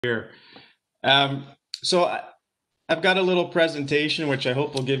Here. Um, so I've got a little presentation which I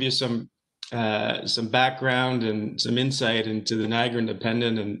hope will give you some background and some insight into the Niagara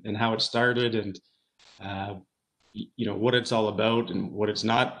Independent and how it started and uh, what it's all about and what it's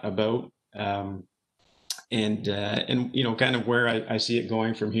not about, and kind of where I see it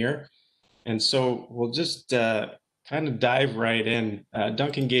going from here. And so we'll just kind of dive right in.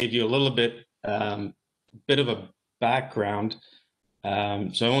 Duncan gave you a little bit of a background.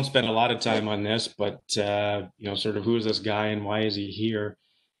 So I won't spend a lot of time on this, but sort of who is this guy and why is he here?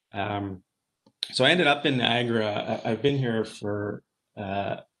 Um, so I ended up in Niagara. I've been here for,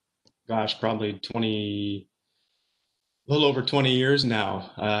 uh, gosh, probably a little over 20 years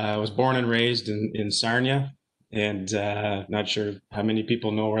now. I was born and raised in Sarnia, and not sure how many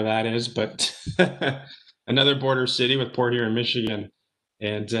people know where that is, but another border city with Port Huron, Michigan,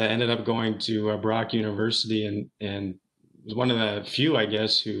 and ended up going to Brock University and was one of the few, I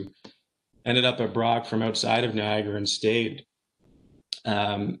guess, who ended up at Brock from outside of Niagara and stayed.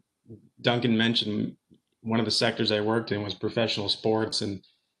 Um, Duncan mentioned one of the sectors I worked in was professional sports, and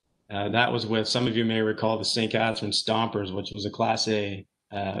that was with, some of you may recall, the St. Catharines Stompers, which was a Class A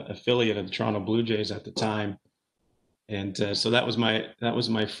affiliate of the Toronto Blue Jays at the time. And so that was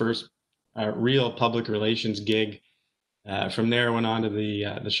my first real public relations gig. From there, I went on to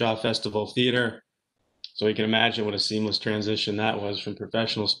the Shaw Festival Theatre. So you can imagine what a seamless transition that was from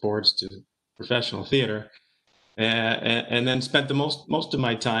professional sports to professional theater. And then spent the most of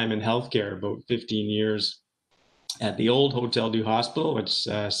my time in healthcare, about 15 years at the old Hotel du Hospital, which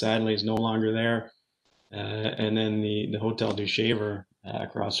sadly is no longer there, and then the Hotel du Shaver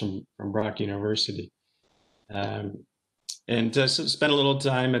across from Brock University. Um, and so spent a little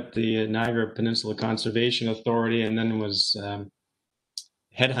time at the Niagara Peninsula Conservation Authority, and then was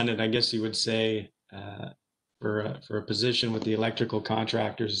headhunted, I guess you would say, for a position with the Electrical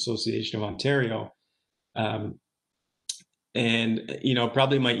Contractors Association of Ontario. Um, and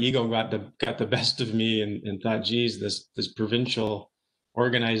probably my ego got the best of me and thought, geez, this provincial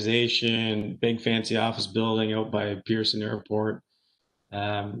organization, big fancy office building out by Pearson Airport,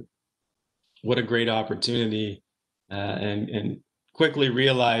 um, what a great opportunity, and quickly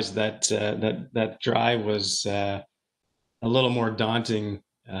realized that that drive was a little more daunting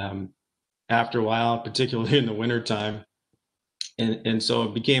after a while, particularly in the wintertime. And so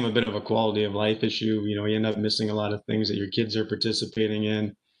it became a bit of a quality of life issue. You end up missing a lot of things that your kids are participating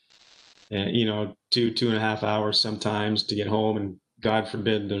in. And 2.5 hours sometimes to get home, and God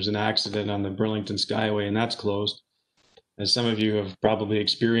forbid there's an accident on the Burlington Skyway and that's closed, as some of you have probably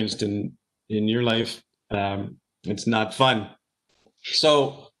experienced in your life. It's not fun.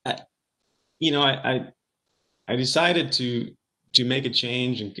 So I decided to make a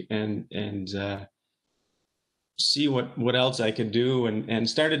change and see what else I could do, and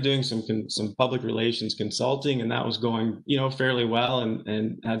started doing some public relations consulting, and that was going fairly well,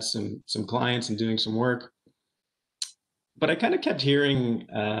 and had some clients and doing some work. But I kind of kept hearing,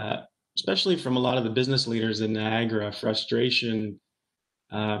 especially from a lot of the business leaders in Niagara, frustration.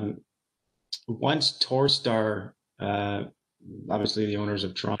 Um, Once Torstar, obviously the owners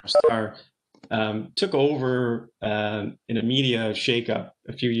of Toronto Star, took over in a media shakeup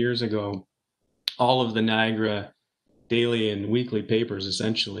a few years ago, all of the Niagara daily and weekly papers,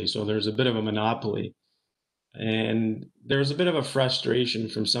 essentially. So there's a bit of a monopoly. And there was a bit of a frustration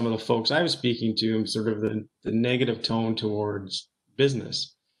from some of the folks I was speaking to, sort of the negative tone towards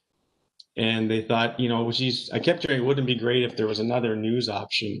business. And they thought, geez, I kept hearing, wouldn't it be great if there was another news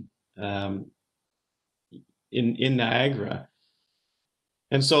option in Niagara?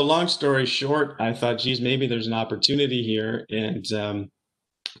 And so, long story short, I thought, geez, maybe there's an opportunity here, and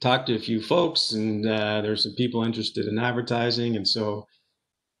talked to a few folks, and there's some people interested in advertising. And so,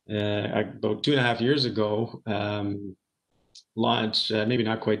 about 2.5 years ago, launched, maybe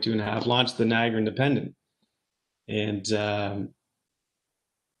not quite 2.5, launched the Niagara Independent. And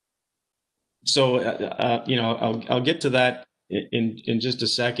so, I'll get to that in just a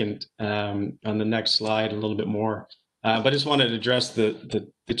second, on the next slide a little bit more. But I just wanted to address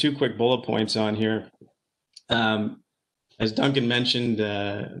the two quick bullet points on here. As Duncan mentioned,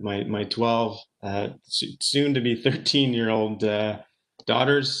 my 12, soon to be 13-year-old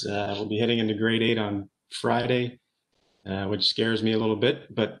daughters will be heading into grade 8 on Friday, which scares me a little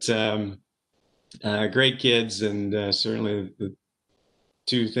bit, but great kids, and certainly the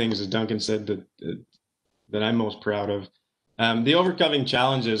two things, as Duncan said, that I'm most proud of. The overcoming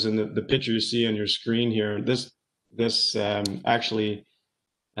challenges, and the picture you see on your screen here, this actually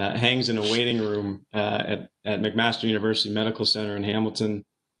hangs in a waiting room at McMaster University Medical Center in Hamilton,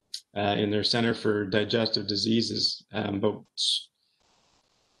 in their Center for Digestive Diseases. About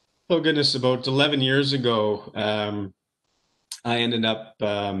Oh goodness, about 11 years ago, I ended up,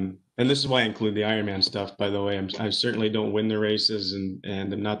 and this is why I include the Ironman stuff, by the way. I certainly don't win the races, and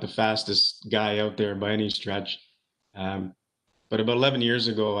I'm not the fastest guy out there by any stretch. Um, but about 11 years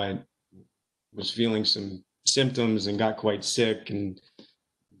ago, I was feeling some symptoms and got quite sick and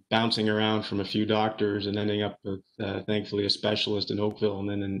bouncing around from a few doctors and ending up with, thankfully, a specialist in Oakville and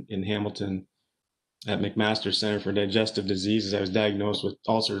then in Hamilton at McMaster Center for Digestive Diseases. I was diagnosed with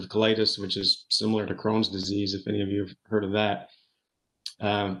ulcerative colitis, which is similar to Crohn's disease, if any of you have heard of that.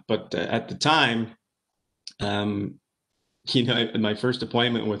 But at the time, um, my first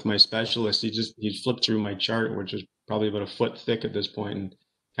appointment with my specialist, he flipped through my chart, which was probably about a foot thick at this point, and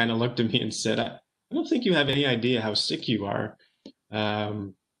kind of looked at me and said, "I don't think you have any idea how sick you are." I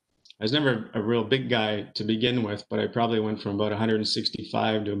was never a real big guy to begin with, but I probably went from about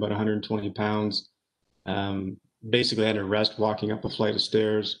 165 to about 120 pounds. Basically, I had to rest walking up a flight of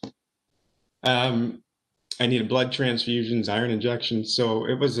stairs. I needed blood transfusions, iron injections, so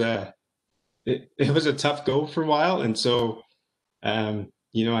it was a tough go for a while. And so I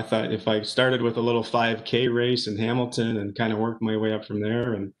thought if I started with a little 5K race in Hamilton and kind of worked my way up from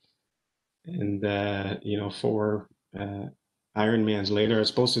there, and four Ironmans later, I was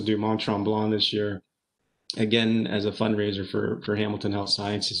supposed to do Mont Tremblant this year, again as a fundraiser for Hamilton Health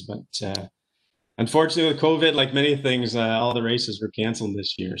Sciences, but unfortunately with COVID, like many things, all the races were canceled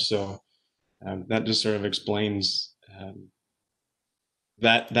this year. So that just sort of explains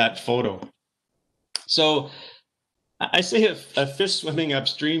that photo. So I say a fish swimming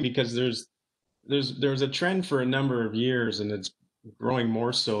upstream because there's a trend for a number of years, and it's growing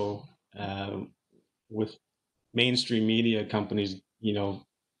more so with mainstream media companies,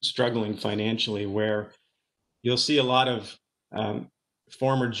 struggling financially, where you'll see a lot of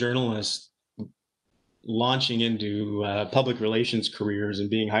former journalists launching into public relations careers and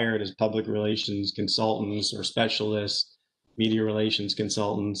being hired as public relations consultants or specialists, media relations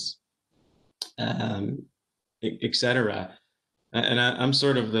consultants, etc. And I'm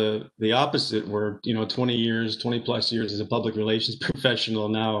sort of the opposite, where 20 plus years as a public relations professional,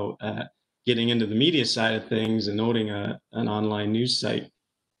 now getting into the media side of things and owning an online news site.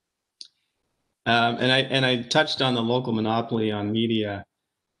 And I touched on the local monopoly on media,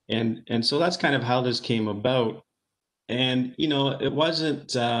 and so that's kind of how this came about. And it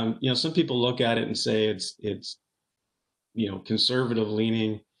wasn't, some people look at it and say it's conservative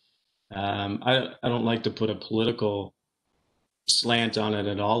leaning. I don't like to put a political slant on it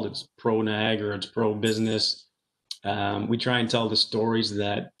at all. It's pro Niagara, it's pro business. We try and tell the stories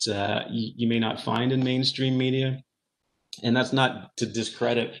that you may not find in mainstream media, and that's not to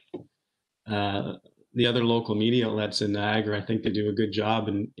discredit the other local media outlets in Niagara. I think they do a good job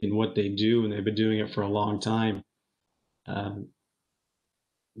in what they do, and they've been doing it for a long time. When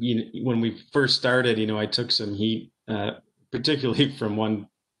we first started, I took some heat, particularly from one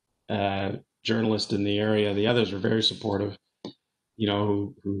journalist in the area. The others were very supportive,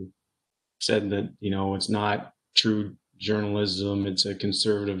 who said that, it's not true journalism, it's a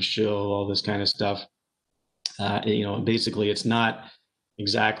conservative shill, all this kind of stuff. Basically it's not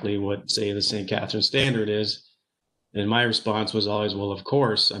exactly what, say, the St. Catharines Standard is. And my response was always, well, of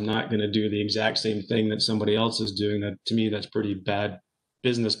course, I'm not going to do the exact same thing that somebody else is doing. That, to me, that's pretty bad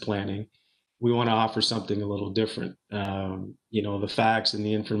business planning. We want to offer something a little different. The facts and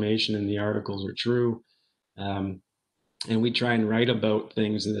the information in the articles are true. And we try and write about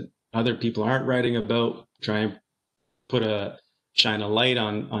things that other people aren't writing about, try and shine a light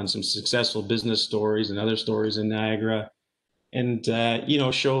on some successful business stories and other stories in Niagara, and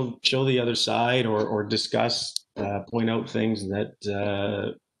show the other side, or discuss, point out things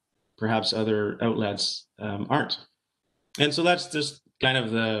that perhaps other outlets aren't. And so that's just kind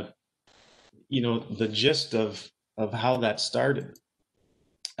of the gist of how that started.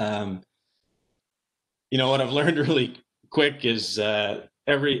 What I've learned really quick is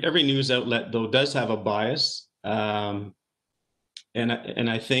every news outlet, though, does have a bias, and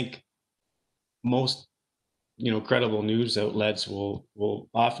I think most credible news outlets will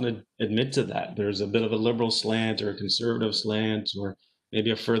often admit to that. There's a bit of a liberal slant or a conservative slant, or maybe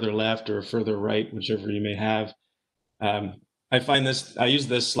a further left or a further right, whichever you may have. I use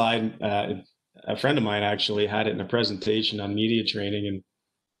this slide. A friend of mine actually had it in a presentation on media training, and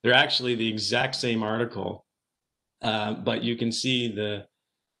they're actually the exact same article, but you can see the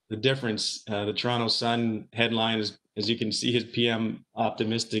difference. The Toronto Sun headline is, as you can see, his PM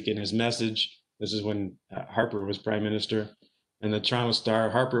optimistic in his message. This is when Harper was prime minister. And the Toronto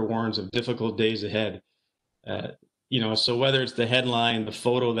Star, Harper warns of difficult days ahead. So whether it's the headline, the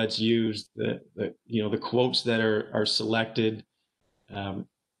photo that's used, the quotes that are selected,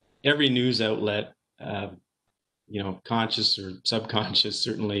 every news outlet, conscious or subconscious,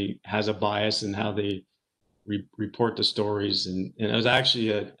 certainly has a bias in how they report the stories. And I was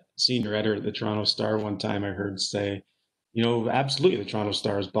actually a senior editor at the Toronto Star one time. I heard say, absolutely, the Toronto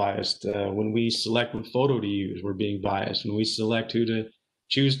Star is biased. When we select what photo to use, we're being biased. When we select who to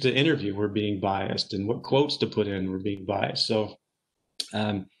choose to interview, we're being biased. And what quotes to put in, we're being biased. So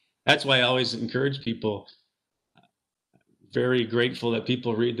that's why I always encourage people. Very grateful that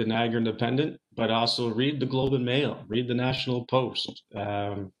people read the Niagara Independent, but also read the Globe and Mail, read the National Post,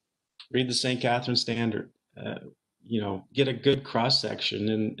 read the St. Catharines Standard. Get a good cross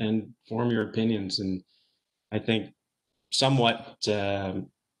section and form your opinions. And I think somewhat,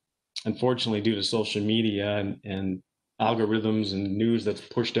 unfortunately, due to social media and algorithms and news that's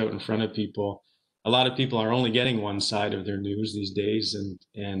pushed out in front of people, a lot of people are only getting one side of their news these days,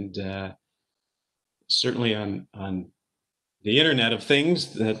 and certainly on the Internet of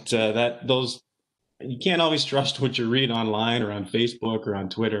Things, that those you can't always trust what you read online or on Facebook or on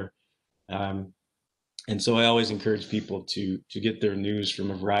Twitter. And so I always encourage people to get their news from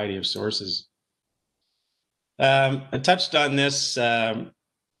a variety of sources. I touched on this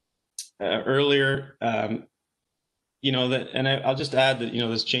earlier, and I'll just add that,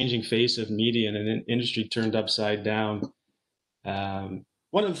 this changing face of media and an industry turned upside down.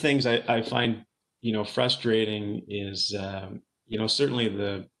 One of the things I find, frustrating is,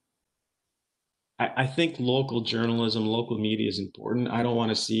 certainly I think local journalism, local media is important. I don't want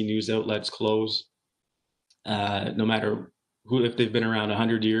to see news outlets close, no matter if they've been around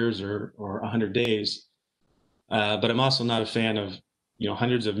 100 years or 100 days. But I'm also not a fan of,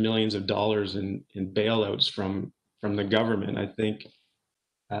 hundreds of millions of dollars in bailouts from the government. I think,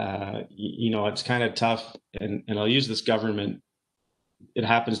 it's kind of tough, and I'll use this government. It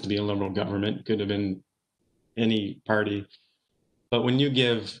happens to be a liberal government, could have been any party. But when you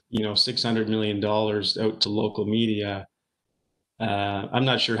give, $600 million out to local media, I'm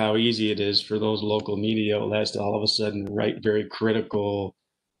not sure how easy it is for those local media outlets to all of a sudden write very critical,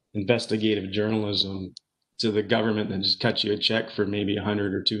 investigative journalism to the government and just cut you a check for maybe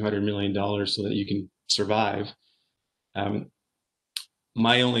 $100 or $200 million so that you can survive.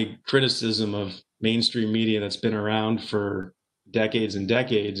 My only criticism of mainstream media that's been around for decades and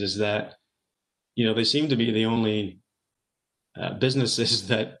decades is that, they seem to be the only businesses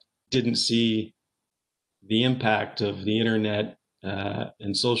that didn't see the impact of the internet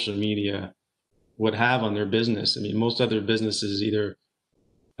and social media would have on their business. I mean, most other businesses either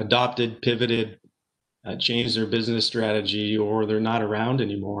adopted, pivoted, changed their business strategy, or they're not around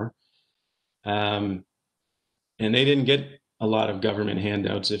anymore. And they didn't get a lot of government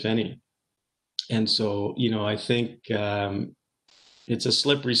handouts, if any. And so, I think it's a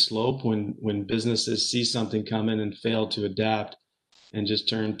slippery slope when businesses see something coming and fail to adapt and just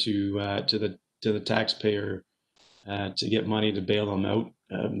turn to the taxpayer to get money to bail them out.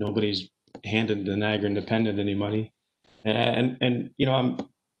 Nobody's handed the Niagara Independent any money, and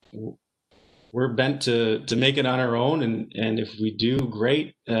we're bent to make it on our own. And if we do,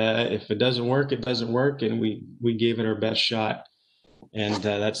 great. If it doesn't work, it doesn't work, and we gave it our best shot. And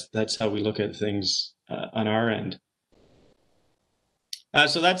that's how we look at things on our end.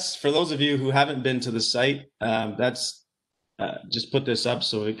 So that's for those of you who haven't been to the site. That's just put this up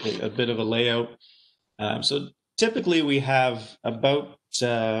so a bit of a layout. So typically we have about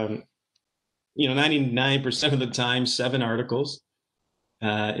 99% of the time 7 articles.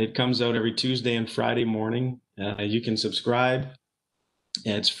 It comes out every Tuesday and Friday morning. You can subscribe.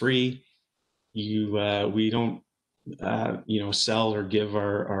 It's free. We don't sell or give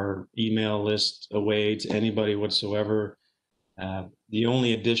our email list away to anybody whatsoever. The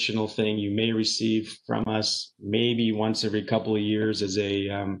only additional thing you may receive from us, maybe once every couple of years, is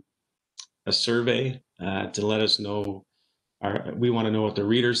a survey to let us know. We want to know what the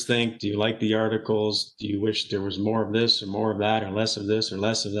readers think. Do you like the articles? Do you wish there was more of this or more of that, or less of this or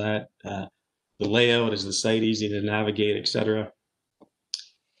less of that? The layout, is the site easy to navigate, etc.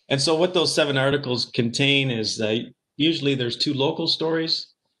 And so what those 7 articles contain is usually there's 2 local stories.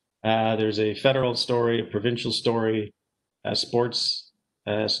 There's a federal story, a provincial story, a sports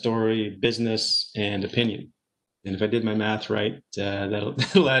story, business, and opinion. And if I did my math right,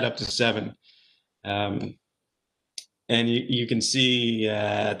 that'll add up to 7. And you can see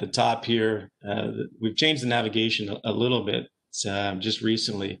at the top here, we've changed the navigation a little bit just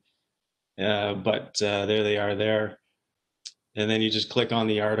recently, but there they are there. And then you just click on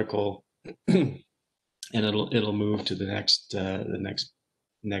the article, and it'll move to the next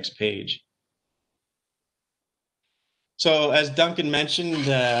page. So as Duncan mentioned,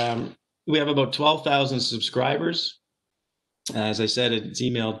 we have about 12,000 subscribers. As I said, it's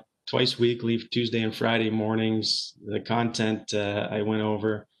emailed twice weekly, Tuesday and Friday mornings. The content I went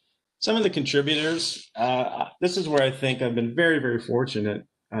over. Some of the contributors, this is where I think I've been very, very fortunate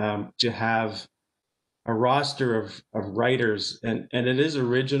to have a roster of writers, and it is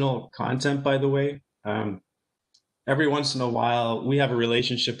original content, by the way. Every once in a while, we have a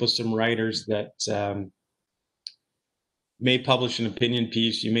relationship with some writers that may publish an opinion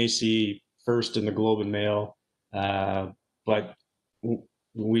piece. You may see first in the Globe and Mail, but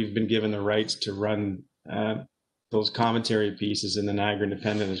we've been given the rights to run those commentary pieces in the Niagara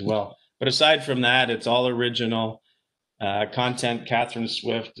Independent as well. But aside from that, it's all original content. Catherine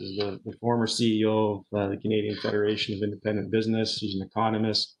Swift is the former CEO of the Canadian Federation of Independent Business. She's an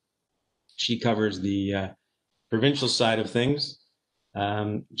economist. She covers the provincial side of things.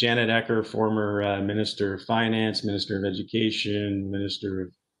 Janet Ecker, former Minister of Finance, Minister of Education, Minister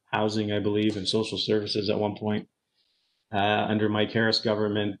of Housing, I believe, and Social Services at one point, under Mike Harris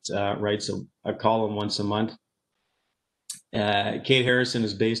government, writes a column once a month. Kate Harrison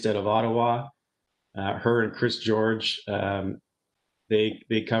is based out of Ottawa. Her and Chris George,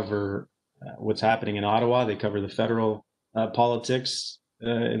 they cover what's happening in Ottawa. They cover the federal politics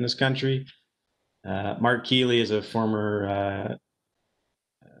in this country. Mark Keeley is a former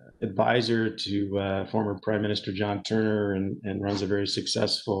advisor to former Prime Minister John Turner and runs a very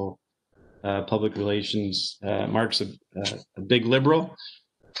successful public relations. Mark's a big liberal,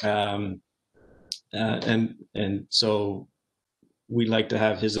 and so we'd like to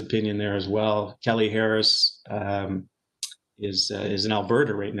have his opinion there as well. Kelly Harris is in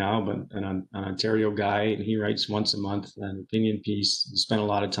Alberta right now, but an Ontario guy, and he writes once a month an opinion piece. He spent a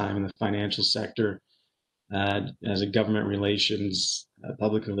lot of time in the financial sector as a government relations,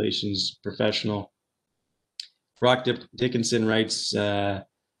 public relations professional. Brock Dickinson writes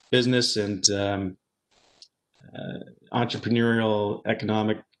business and entrepreneurial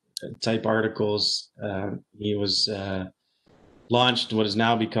economic type articles. He was launched what has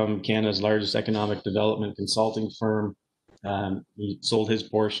now become Canada's largest economic development consulting firm. He sold his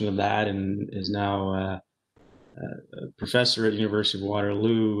portion of that and is now a professor at the University of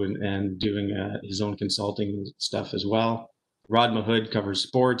Waterloo and doing his own consulting stuff as well. Rod Mahood covers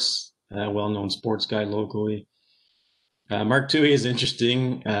sports, well-known sports guy locally. Mark Toohey is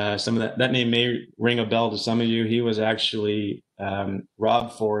interesting. Some of that name may ring a bell to some of you. He was actually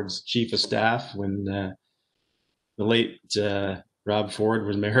Rob Ford's chief of staff when the late Rob Ford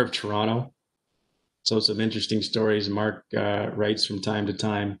was mayor of Toronto. So some interesting stories Mark writes from time to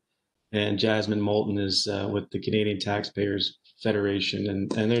time. And Jasmine Moulton is with the Canadian Taxpayers Federation.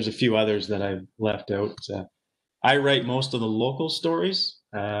 And there's a few others that I've left out. I write most of the local stories.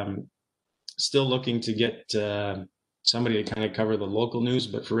 Still looking to get somebody to kind of cover the local news,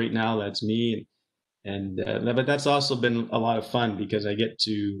 but for right now, that's me. But that's also been a lot of fun because I get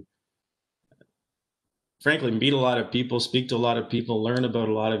to, frankly, meet a lot of people, speak to a lot of people, learn about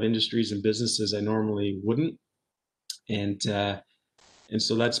a lot of industries and businesses I normally wouldn't. And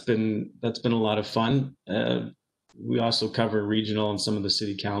so that's been a lot of fun. We also cover regional and some of the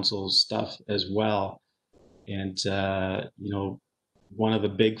city council stuff as well. And one of the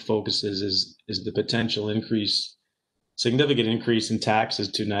big focuses is the potential significant increase in taxes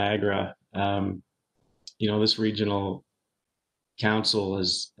to Niagara. This regional council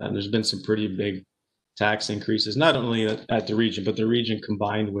there's been some pretty big tax increases, not only at the region, but the region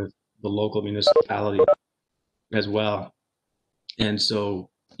combined with the local municipality as well. And so,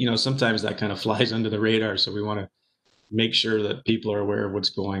 sometimes that kind of flies under the radar. So we want to make sure that people are aware of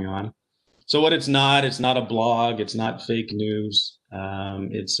what's going on. So what it's not a blog. It's not fake news.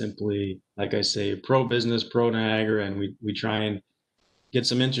 It's simply, like I say, pro-business, pro-Niagara, and we try and get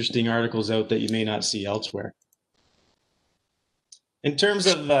some interesting articles out that you may not see elsewhere. In terms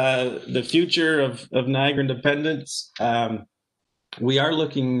of the future of Niagara Independence, we are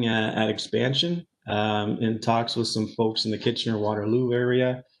looking at expansion in talks with some folks in the Kitchener-Waterloo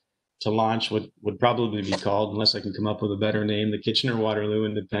area to launch what would probably be called, unless I can come up with a better name, the Kitchener-Waterloo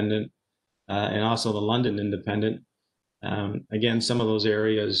Independent and also the London Independent. Again, some of those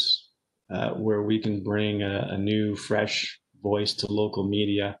areas where we can bring a new, fresh voice to local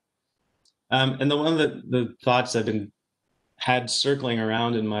media. And one of the thoughts I've had circling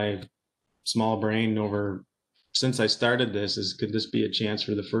around in my small brain since I started this is, could this be a chance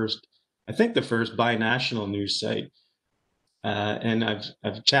for the first binational news site? And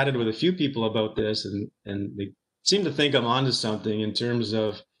I've chatted with a few people about this, and they seem to think I'm onto something in terms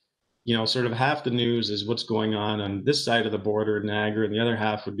of, sort of half the news is what's going on this side of the border in Niagara, and the other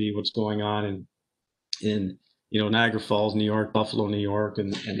half would be what's going on in Niagara Falls, New York, Buffalo, New York,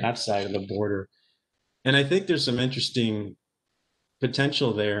 and that side of the border. And I think there's some interesting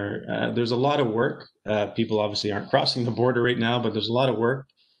potential there. There's a lot of work. People obviously aren't crossing the border right now, but there's a lot of work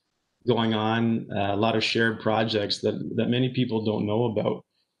going on, a lot of shared projects that many people don't know about.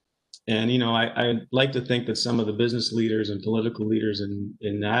 And I like to think that some of the business leaders and political leaders in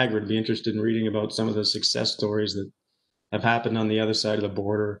Niagara would be interested in reading about some of the success stories that have happened on the other side of the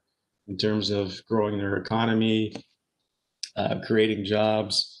border in terms of growing their economy, creating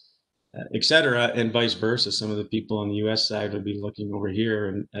jobs, et cetera, and vice versa. Some of the people on the U.S. side would be looking over here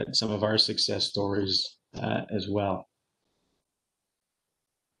and at some of our success stories as well.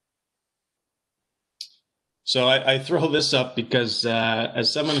 So I throw this up because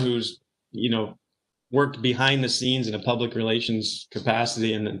as someone who's worked behind the scenes in a public relations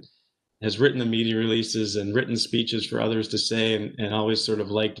capacity and has written the media releases and written speeches for others to say, and always sort of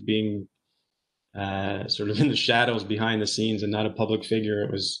liked being sort of in the shadows behind the scenes and not a public figure.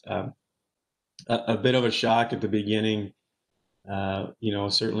 It was a bit of a shock at the beginning.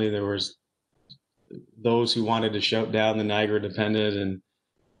 Certainly there was those who wanted to shout down the Niagara Independent, and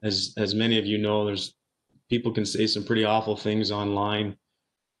as many of you know, there's people can say some pretty awful things online.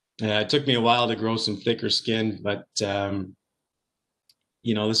 It took me a while to grow some thicker skin, but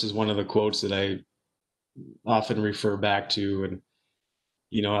this is one of the quotes that I often refer back to, and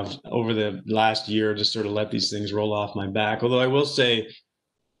I've over the last year just sort of let these things roll off my back. Although I will say,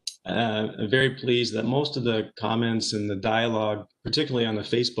 I'm very pleased that most of the comments and the dialogue, particularly on the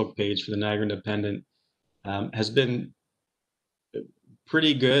Facebook page for the Niagara Independent, has been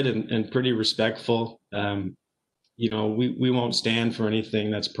pretty good and pretty respectful. We won't stand for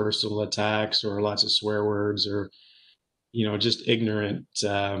anything that's personal attacks or lots of swear words or just ignorant,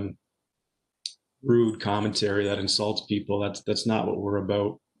 rude commentary that insults people. That's not what we're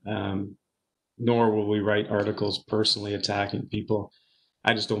about. Nor will we write articles personally attacking people.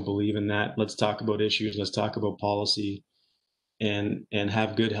 I just don't believe in that. Let's talk about issues. Let's talk about policy, and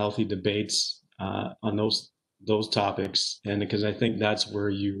have good, healthy debates on those topics. And because I think that's where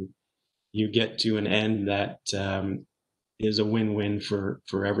you get to an end that is a win-win for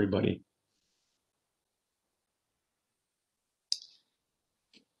everybody.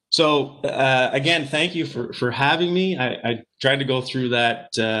 So again, thank you for having me. I tried to go through that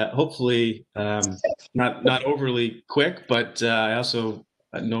hopefully not overly quick, but I also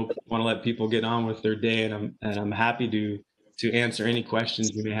want to let people get on with their day, and I'm happy to answer any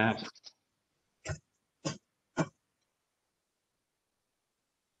questions you may have.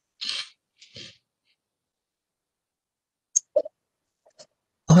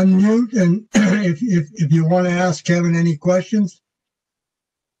 Unmute, and if you want to ask Kevin any questions.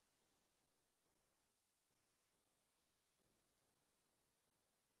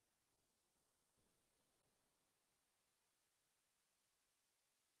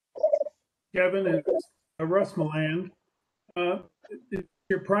 Kevin, it's Russ Milland. Is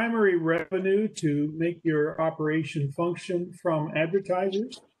your primary revenue to make your operation function from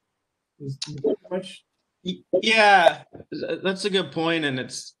advertisers? Is much? Yeah, that's a good point, and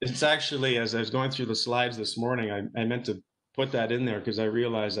it's actually, as I was going through the slides this morning, I meant to put that in there because I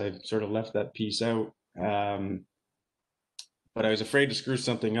realized I sort of left that piece out, but I was afraid to screw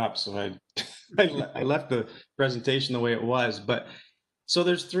something up, so I left the presentation the way it was. But so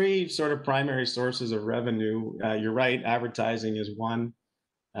there's three sort of primary sources of revenue. You're right, advertising is one.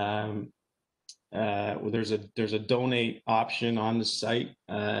 There's a donate option on the site,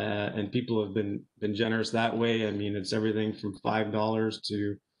 and people have been generous that way. I mean, it's everything from $5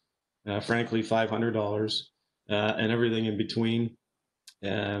 to, frankly, $500, and everything in between.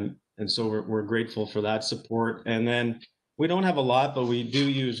 And so we're grateful for that support. And then we don't have a lot, but we do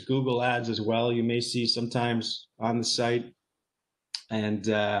use Google Ads as well. You may see sometimes on the site. And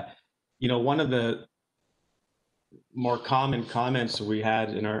one of the more common comments we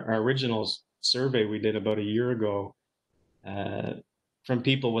had in our original survey we did about a year ago from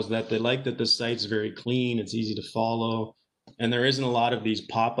people was that they like that the site's very clean, it's easy to follow, and there isn't a lot of these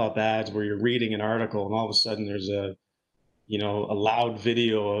pop-up ads where you're reading an article and all of a sudden there's a loud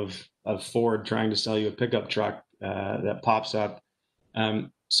video of Ford trying to sell you a pickup truck that pops up.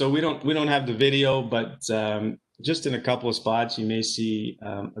 So we don't have the video, but just in a couple of spots you may see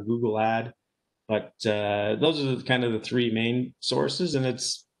a Google ad. But those are kind of the three main sources, and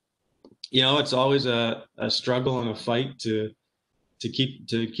it's always a struggle and a fight to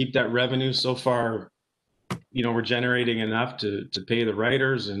keep that revenue. So far, we're generating enough to pay the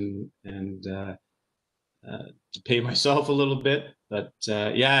writers and to pay myself a little bit. But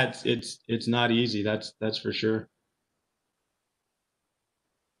yeah, it's not easy. That's for sure.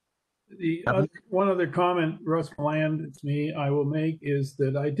 One other comment, Russ Milland, it's me, I will make is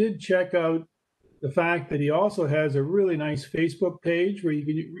that I did check out the fact that he also has a really nice Facebook page where you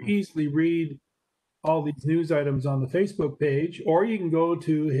can easily read all these news items on the Facebook page, or you can go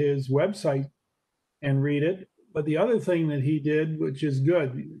to his website and read it. But the other thing that he did, which is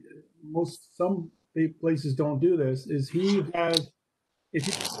good, some places don't do this, is he has, if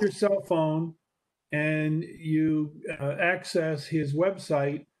you use your cell phone and you access his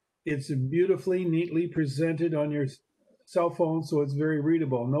website, it's beautifully, neatly presented on your cell phone, so it's very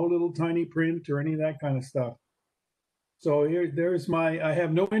readable. No little tiny print or any of that kind of stuff. So there's I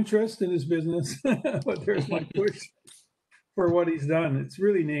have no interest in his business, but there's my push for what he's done. It's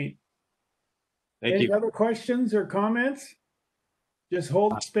really neat. Thank Any you. other questions or comments? Just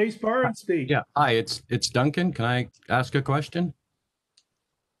hold the space bar and speak. Yeah. Hi, it's Duncan. Can I ask a question?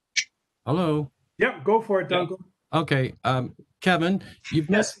 Hello. Yep, go for it, Duncan. Okay. Kevin, you've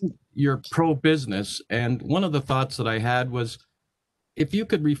mentioned you're pro-business, and one of the thoughts that I had was if you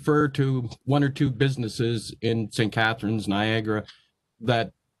could refer to one or two businesses in St. Catharines, Niagara,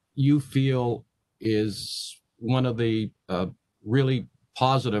 that you feel is one of the really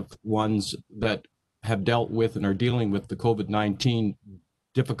positive ones that have dealt with and are dealing with the COVID-19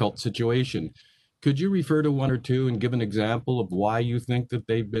 difficult situation. Could you refer to one or two and give an example of why you think that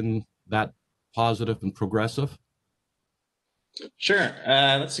they've been that positive and progressive? Sure,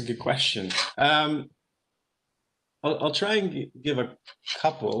 that's a good question. I'll try and give a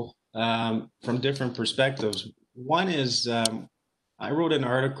couple from different perspectives. One is I wrote an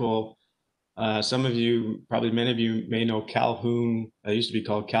article. Some of you, probably many of you, may know Calhoun. It used to be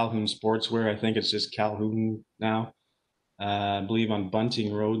called Calhoun Sportswear. I think it's just Calhoun now. I believe on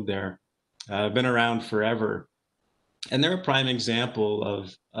Bunting Road there. Been around forever, and they're a prime example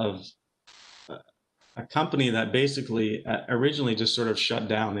of a company that basically originally just sort of shut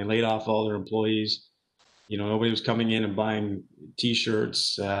down. They laid off all their employees. You know, nobody was coming in and buying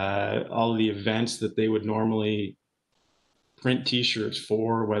T-shirts. All of the events that they would normally print T-shirts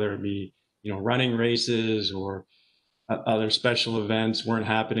for, whether it be, you know, running races or other special events, weren't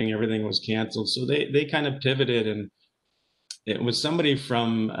happening. Everything was canceled. So they kind of pivoted, and it was somebody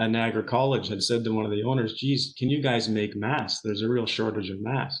from Niagara College had said to one of the owners, geez, can you guys make masks? There's a real shortage of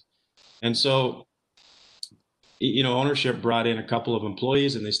masks. And so, you know, ownership brought in a couple of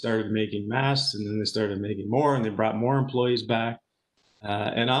employees and they started making masks, and then they started making more, and they brought more employees back.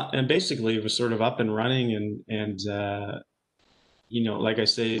 And basically it was sort of up and running, and you know, like I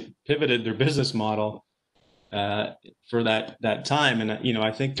say, pivoted their business model for that time. And, you know,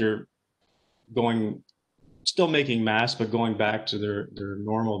 I think they're still making masks, but going back to their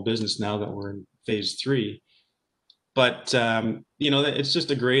normal business now that we're in phase 3. But you know, it's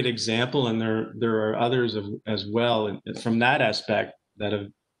just a great example, and there are others as well, and from that aspect that have,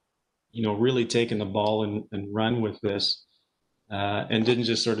 you know, really taken the ball and run with this, and didn't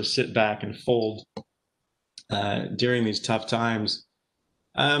just sort of sit back and fold during these tough times.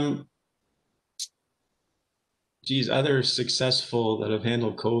 Geez, others successful that have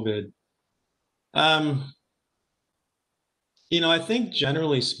handled COVID. You know, I think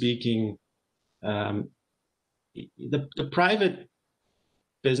generally speaking, the private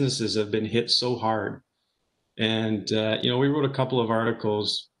businesses have been hit so hard. And, you know, we wrote a couple of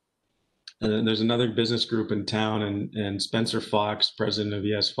articles. There's another business group in town, and Spencer Fox, president of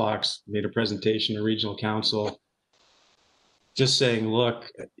ES Fox, made a presentation to regional council just saying, look,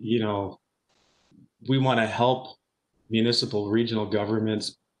 you know, we want to help municipal regional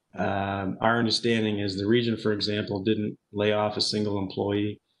governments. Our understanding is the region, for example, didn't lay off a single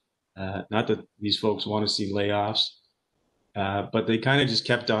employee. Not that these folks want to see layoffs, but they kind of just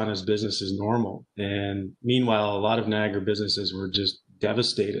kept on as business as normal. And meanwhile, a lot of Niagara businesses were just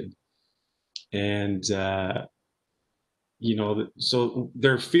devastated. And, you know, so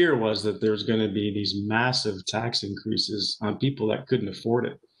their fear was that there's going to be these massive tax increases on people that couldn't afford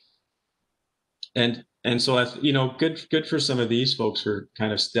it. And so, you know, good for some of these folks for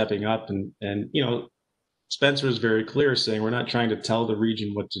kind of stepping up. And you know, Spencer was very clear, saying we're not trying to tell the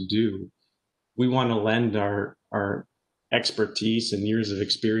region what to do. We want to lend our expertise and years of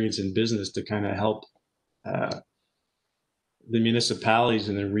experience in business to kind of help the municipalities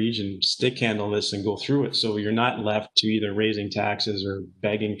in the region stick handle this and go through it. So you're not left to either raising taxes or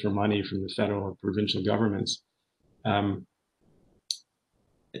begging for money from the federal or provincial governments. And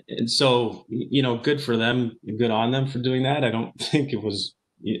so, you know, good for them, good on them for doing that. I don't think it was,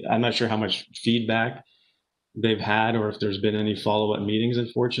 I'm not sure how much feedback they've had or if there's been any follow-up meetings,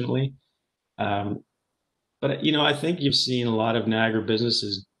 unfortunately. But, you know, I think you've seen a lot of Niagara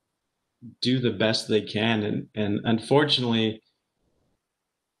businesses do the best they can. And unfortunately,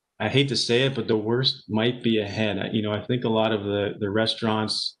 I hate to say it, but the worst might be ahead. You know, I think a lot of the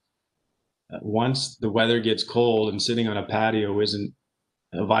restaurants, once the weather gets cold and sitting on a patio isn't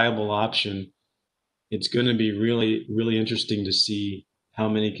a viable option, it's going to be really, really interesting to see how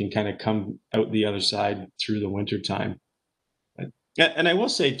many can kind of come out the other side through the winter time. And I will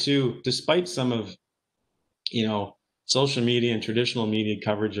say too, despite some of, social media and traditional media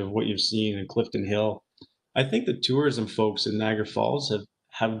coverage of what you've seen in Clifton Hill, I think the tourism folks in Niagara Falls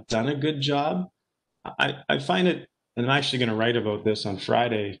have done a good job. I find it, and I'm actually going to write about this on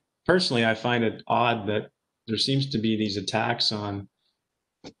Friday. Personally, I find it odd that there seems to be these attacks on,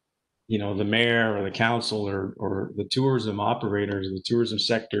 the mayor or the council or the tourism operators, the tourism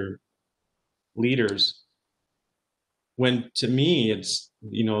sector leaders, when to me it's,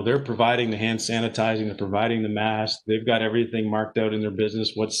 they're providing the hand sanitizing, they're providing the mask, they've got everything marked out in their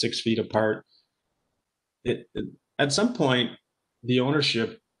business, what's 6 feet apart. At some point, the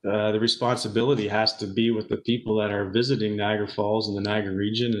ownership, the responsibility has to be with the people that are visiting Niagara Falls and the Niagara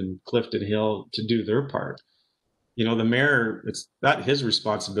region and Clifton Hill to do their part. The mayor, it's not his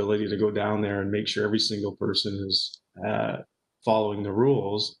responsibility to go down there and make sure every single person is following the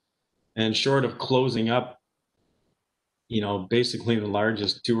rules. And short of closing up, basically the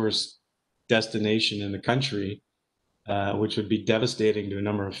largest tourist destination in the country, which would be devastating to a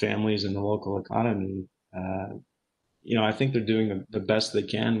number of families in the local economy, I think they're doing the best they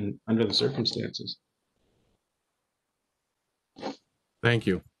can under the circumstances. Thank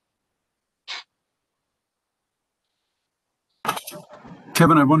you.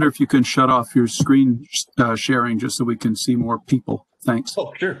 Kevin, I wonder if you can shut off your screen sharing just so we can see more people. Thanks.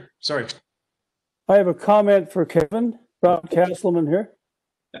 Oh, sure. Sorry. I have a comment for Kevin. Rob Castleman here.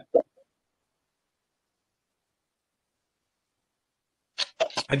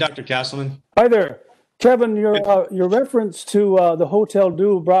 Hi, Dr. Castleman. Hi there. Kevin, your reference to the Hotel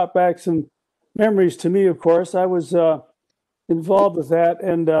Dieu brought back some memories to me, of course. I was involved with that,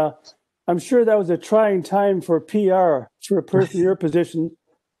 and I'm sure that was a trying time for PR for a person in your position.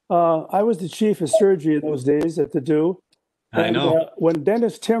 I was the chief of surgery in those days at the Dieu. I know. When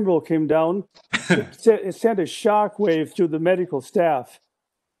Dennis Timbrell came down, it sent a shock wave through the medical staff.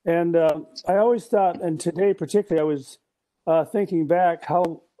 And I always thought, and today particularly, I was thinking back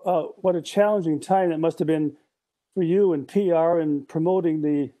how what a challenging time that must have been for you and PR and promoting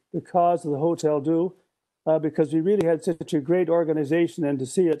the cause of the Hotel Dieu, because we really had such a great organization, and to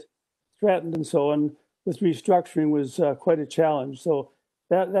see it threatened and so on with restructuring was quite a challenge. So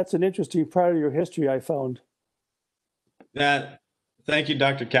that's an interesting part of your history, I found. Thank you,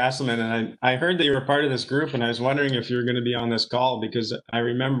 Dr. Castleman. And I heard that you were part of this group, and I was wondering if you were going to be on this call, because I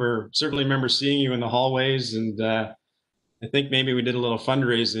certainly remember seeing you in the hallways, and I think maybe we did a little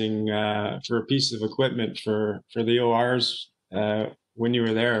fundraising for a piece of equipment for the ORs when you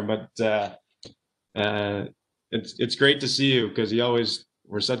were there. But it's great to see you, because you always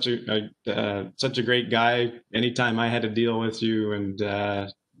were such a great guy anytime I had to deal with you, and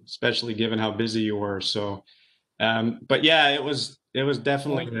especially given how busy you were. So. But yeah, it was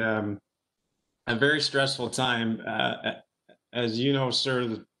definitely a very stressful time. As you know,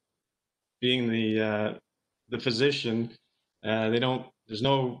 sir, being the physician, there's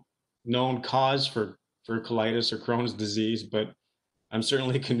no known cause for colitis or Crohn's disease, but I'm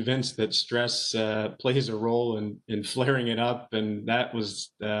certainly convinced that stress plays a role in flaring it up, and that was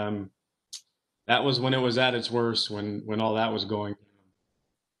when it was at its worst, when all that was going.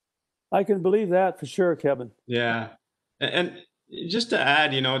 I can believe that for sure, Kevin. Yeah. And just to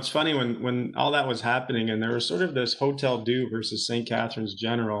add, it's funny when all that was happening, and there was sort of this Hotel Dieu versus St. Catharines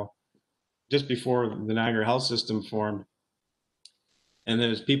General just before the Niagara Health System formed. And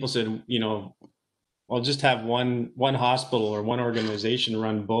there's people said, I'll just have one hospital or one organization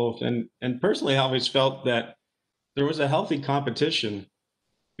run both. And personally, I always felt that there was a healthy competition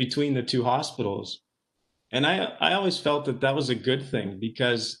between the two hospitals. And I always felt that was a good thing,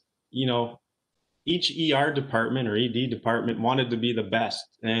 because each ER department or ED department wanted to be the best,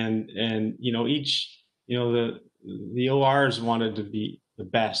 and each the ORs wanted to be the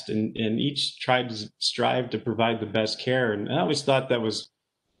best, and each tried to strive to provide the best care. And I always thought that was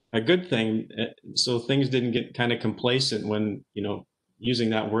a good thing, so things didn't get kind of complacent when,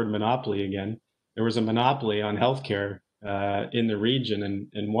 using that word monopoly again, there was a monopoly on healthcare in the region,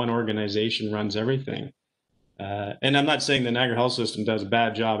 and one organization runs everything. And I'm not saying the Niagara Health System does a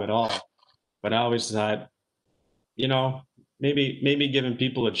bad job at all, but I always thought, maybe giving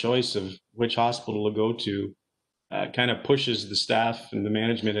people a choice of which hospital to go to kind of pushes the staff and the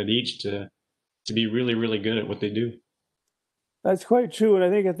management at each to be really, really good at what they do. That's quite true. And I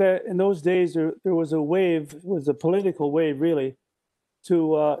think in those days, there was a wave, was a political wave really,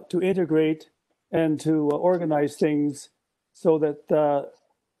 to integrate and to organize things so that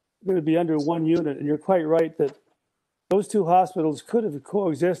going to be under one unit. And you're quite right that those two hospitals could have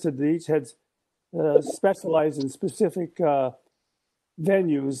coexisted. They each had specialized in specific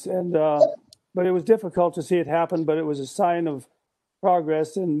venues, and but it was difficult to see it happen. But it was a sign of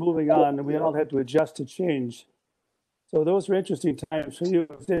progress and moving on, and we all had to adjust to change. So those were interesting times for you.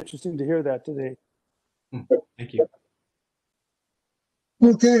 It was interesting to hear that today. Thank you.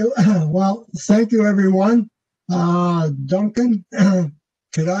 Okay, well, thank you, everyone. Duncan,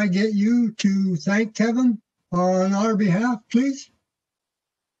 could I get you to thank Kevin on our behalf, please?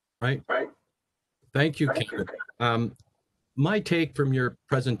 Right. Thank you, Kevin. My take from your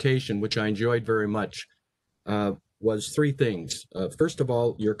presentation, which I enjoyed very much, was three things. First of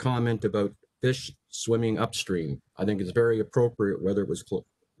all, your comment about fish swimming upstream. I think is very appropriate, whether it was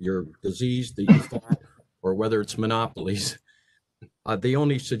your disease that you thought or whether it's monopolies. The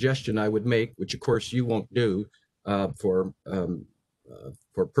only suggestion I would make, which of course you won't do for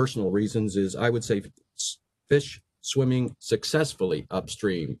personal reasons, is I would say fish swimming successfully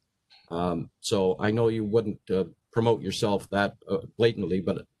upstream. So I know you wouldn't promote yourself that blatantly,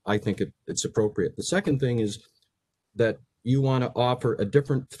 but I think it's appropriate. The second thing is that you want to offer a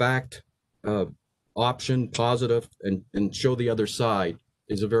different fact option, positive, and show the other side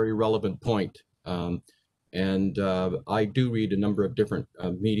is a very relevant point. And I do read a number of different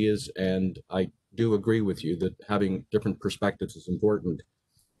medias, and I do agree with you that having different perspectives is important.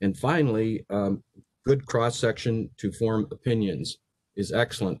 And finally, good cross-section to form opinions is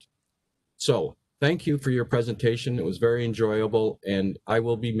excellent. So thank you for your presentation. It was very enjoyable, and I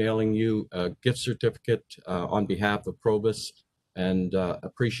will be mailing you a gift certificate on behalf of Probus, and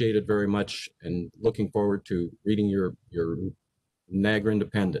appreciate it very much, and looking forward to reading your Niagara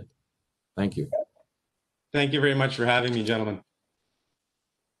Independent. Thank you. Thank you very much for having me, gentlemen.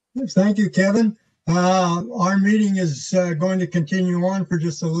 Thank you, Kevin. Our meeting is going to continue on for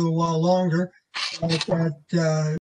just a little while longer. At